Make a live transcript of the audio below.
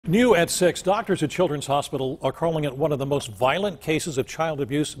New at 6, doctors at Children's Hospital are calling it one of the most violent cases of child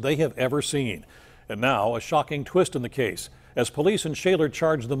abuse they have ever seen. And now, a shocking twist in the case, as police in Shaler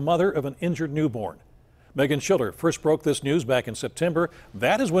charge the mother of an injured newborn. Meghan Schiller first broke this news back in September.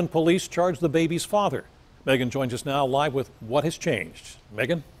 That is when police charged the baby's father. Meghan joins us now live with what has changed.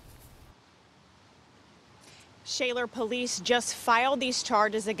 Meghan? Shaler police just filed these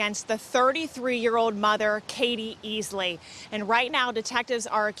charges against the 33-year-old mother, Katie Easley. And right now, detectives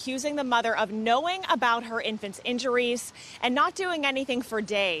are accusing the mother of knowing about her infant's injuries and not doing anything for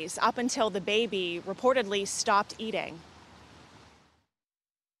days up until the baby reportedly stopped eating.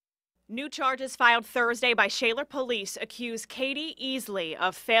 New charges filed Thursday by Shaler police accuse Katie Easley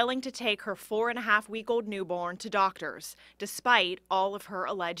of failing to take her 4.5-week-old newborn to doctors, despite all of her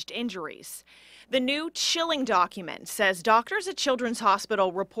alleged injuries. The new chilling document says doctors at Children's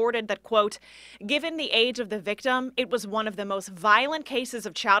Hospital reported that, quote, given the age of the victim, it was one of the most violent cases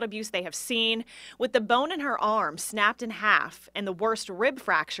of child abuse they have seen, with the bone in her arm snapped in half and the worst rib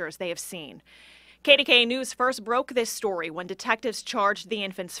fractures they have seen. KDKA News first broke this story when detectives charged the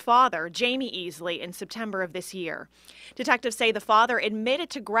infant's father, Jamie Easley, in September of this year. Detectives say the father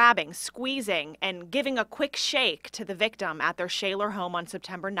admitted to grabbing, squeezing, and giving a quick shake to the victim at their Shaler home on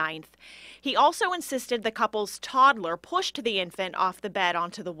September 9th. He also insisted the couple's toddler pushed the infant off the bed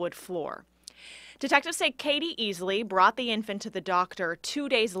onto the wood floor. Detectives say Katie Easley brought the infant to the doctor 2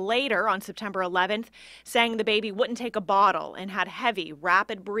 days later on September 11th, saying the baby wouldn't take a bottle and had heavy,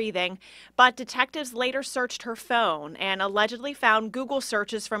 rapid breathing. But detectives later searched her phone and allegedly found Google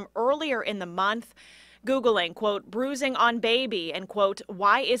searches from earlier in the month, Googling, quote, bruising on baby and, quote,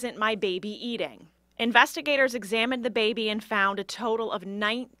 why isn't my baby eating? Investigators examined the baby and found a total of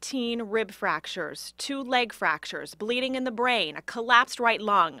 19 rib fractures, 2 leg fractures, bleeding in the brain, a collapsed right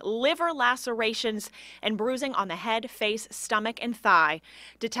lung, liver lacerations, and bruising on the head, face, stomach, and thigh.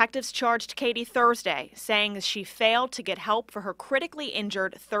 Detectives charged Katie Thursday, saying she failed to get help for her critically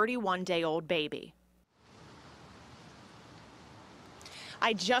injured 31-day-old baby.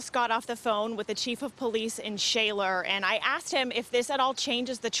 I just got off the phone with the chief of police in Shaler, and I asked him if this at all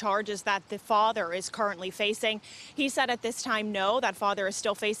changes the charges that the father is currently facing. He said at this time, no, that father is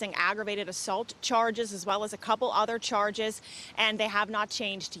still facing aggravated assault charges as well as a couple other charges, and they have not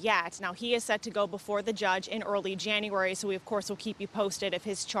changed yet. Now, he is set to go before the judge in early January, so we, of course, will keep you posted if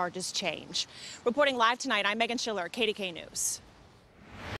his charges change. Reporting live tonight, I'm Meghan Schiller, KDKA News.